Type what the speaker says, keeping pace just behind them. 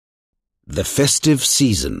The Festive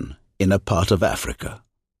Season in a Part of Africa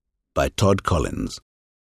by Todd Collins.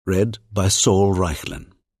 Read by Saul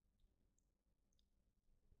Reichlin.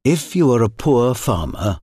 If you are a poor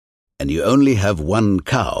farmer and you only have one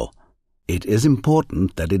cow, it is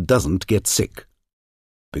important that it doesn't get sick.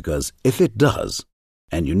 Because if it does,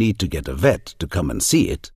 and you need to get a vet to come and see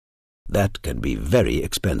it, that can be very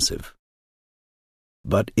expensive.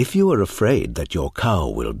 But if you are afraid that your cow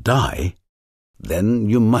will die, then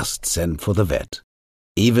you must send for the vet,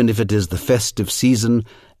 even if it is the festive season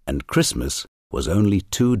and Christmas was only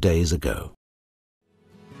 2 days ago.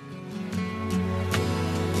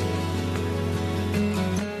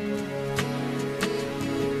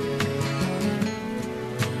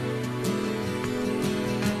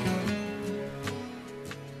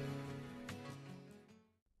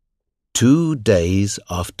 "2 days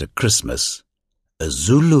after Christmas, a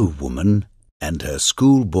Zulu woman and her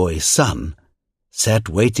schoolboy son sat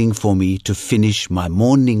waiting for me to finish my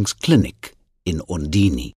morning's clinic in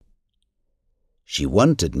Ondini. She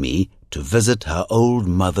wanted me to visit her old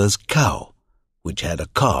mother's cow, which had a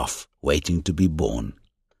calf waiting to be born.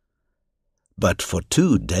 But for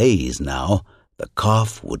 2 days now, the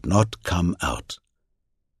calf would not come out,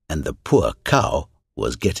 and the poor cow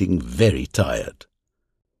was getting very tired.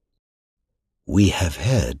 "We have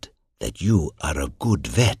heard that you are a good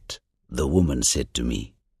vet," the woman said to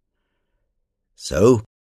me. So,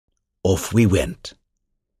 off we went.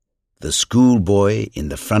 The schoolboy in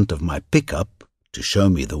the front of my pickup to show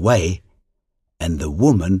me the way, and the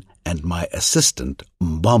woman and my assistant,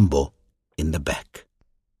 Mbambo, in the back.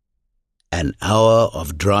 An hour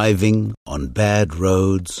of driving on bad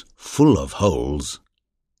roads full of holes,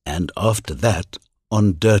 and after that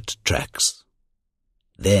on dirt tracks.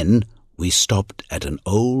 Then we stopped at an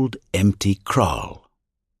old empty kraal.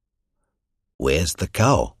 "Where's the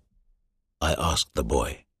cow?" I asked the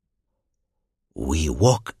boy. "We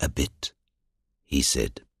walk a bit," he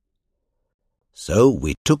said. So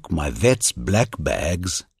we took my vet's black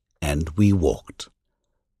bags and we walked,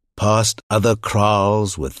 past other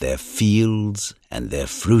kraals with their fields and their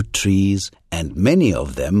fruit trees, and many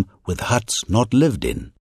of them with huts not lived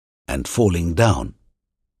in and falling down.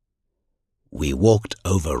 We walked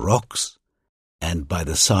over rocks and by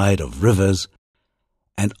the side of rivers,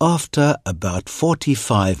 and after about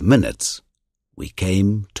 45 minutes, we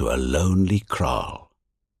came to a lonely kraal.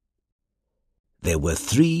 There were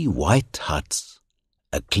 3 white huts,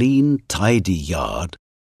 a clean, tidy yard,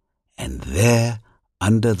 and there,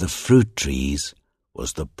 under the fruit trees,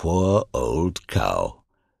 was the poor old cow,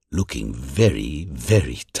 looking very,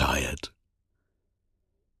 very tired.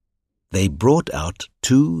 They brought out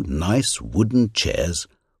 2 nice wooden chairs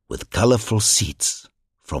with colourful seats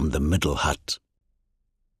from the middle hut.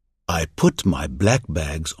 I put my black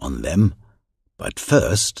bags on them, but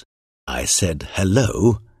first I said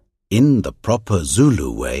hello in the proper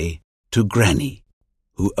Zulu way to Granny,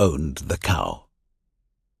 who owned the cow.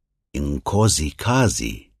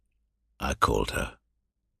 Inkosikazi, I called her.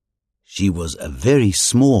 She was a very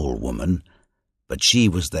small woman, but she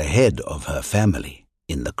was the head of her family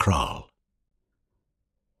in the kraal.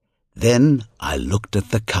 Then I looked at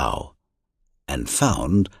the cow and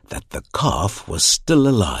found that the calf was still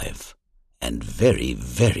alive and very,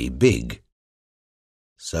 very big.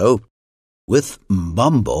 So, with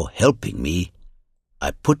Mbambo helping me,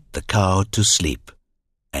 I put the cow to sleep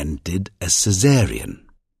and did a cesarean.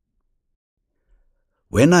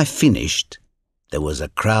 When I finished, there was a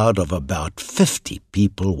crowd of about 50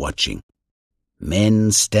 people watching,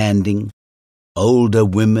 men standing, older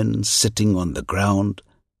women sitting on the ground,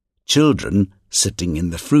 children sitting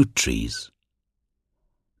in the fruit trees.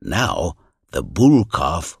 Now the bull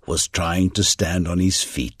calf was trying to stand on his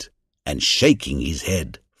feet and shaking his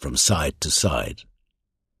head from side to side.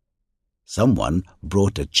 Someone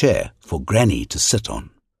brought a chair for Granny to sit on.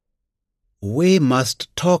 "We must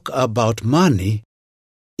talk about money.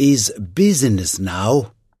 Is business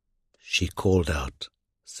now," she called out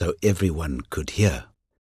so everyone could hear.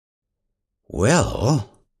 "Well,"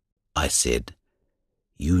 I said,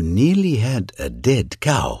 "you nearly had a dead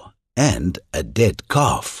cow and a dead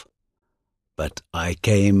calf. But I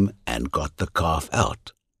came and got the calf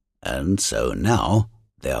out, and so now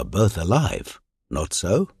they are both alive, not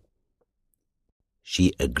so?"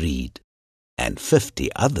 She agreed, and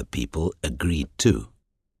 50 other people agreed too.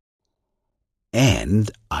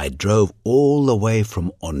 And I drove all the way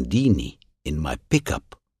from Ondini in my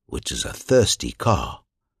pickup, which is a thirsty car,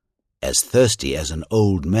 as thirsty as an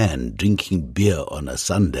old man drinking beer on a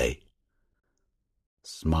Sunday.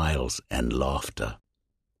 Smiles and laughter.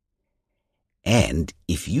 "And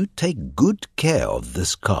if you take good care of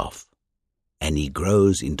this calf, and he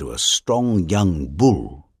grows into a strong young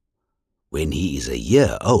bull. When he is a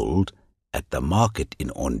year old, at the market in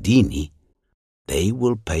Ondini, they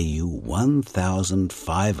will pay you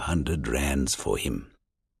 1,500 rands for him.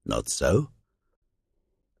 Not so?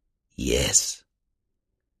 Yes.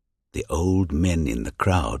 The old men in the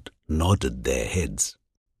crowd nodded their heads.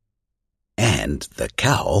 And the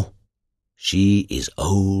cow, she is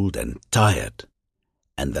old and tired,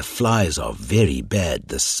 and the flies are very bad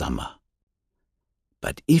this summer.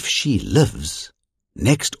 But if she lives,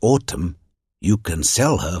 next autumn you can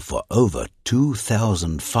sell her for over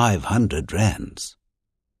 2,500 rands.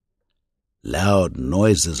 Loud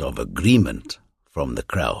noises of agreement from the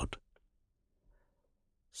crowd.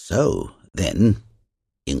 So then,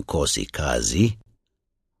 Inkosikazi,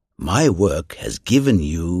 my work has given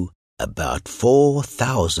you about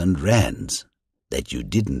 4,000 rands that you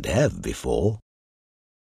didn't have before.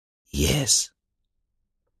 Yes.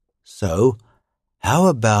 So, how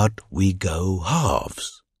about we go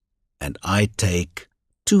halves, and I take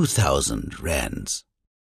 2,000 rands?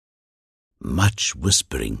 Much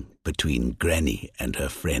whispering between Granny and her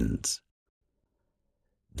friends.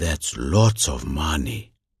 That's lots of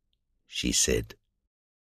money, she said.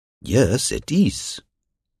 Yes, it is,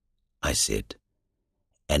 I said.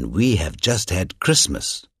 And we have just had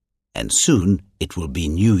Christmas, and soon it will be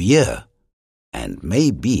New Year, and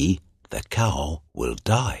maybe the cow will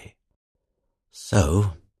die.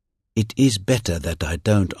 So it is better that I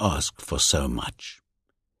don't ask for so much.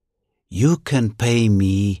 You can pay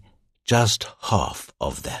me just half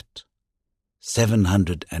of that,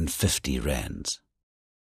 750 rands.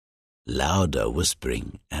 Louder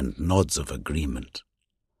whispering and nods of agreement.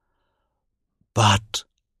 But,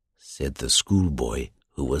 said the schoolboy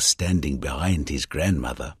who was standing behind his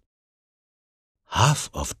grandmother, half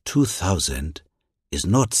of 2,000 is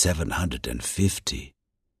not 750.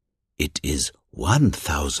 It is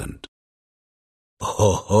 1,000.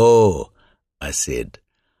 Oh, I said,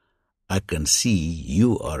 I can see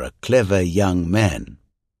you are a clever young man.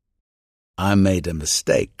 I made a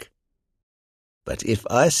mistake. But if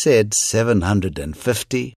I said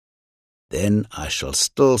 750, then I shall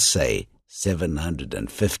still say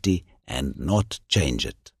 750 and not change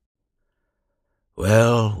it.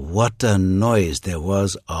 Well, what a noise there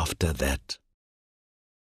was after that.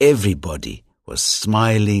 Everybody was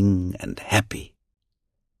smiling and happy.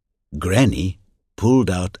 Granny pulled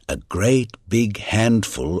out a great big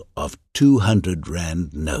handful of 200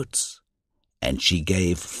 rand notes, and she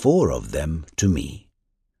gave 4 of them to me,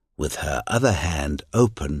 with her other hand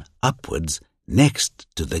open upwards next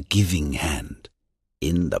to the giving hand,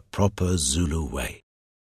 in the proper Zulu way.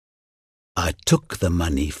 I took the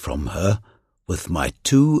money from her with my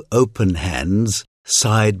 2 open hands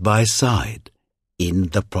side by side, in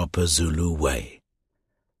the proper Zulu way,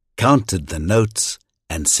 counted the notes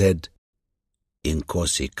and said,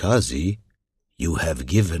 Inkosikazi, you have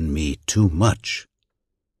given me too much.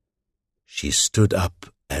 She stood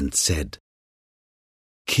up and said,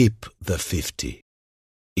 Keep the 50.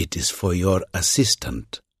 It is for your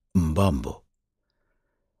assistant, Mbambo.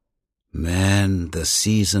 Man, the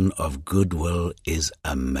season of goodwill is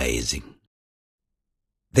amazing.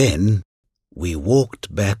 Then we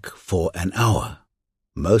walked back for an hour,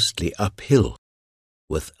 mostly uphill,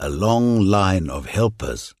 with a long line of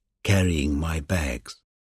helpers carrying my bags.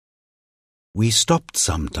 We stopped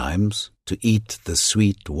sometimes to eat the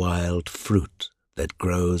sweet wild fruit that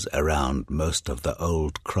grows around most of the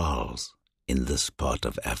old kraals in this part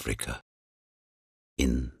of Africa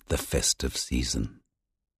in the festive season.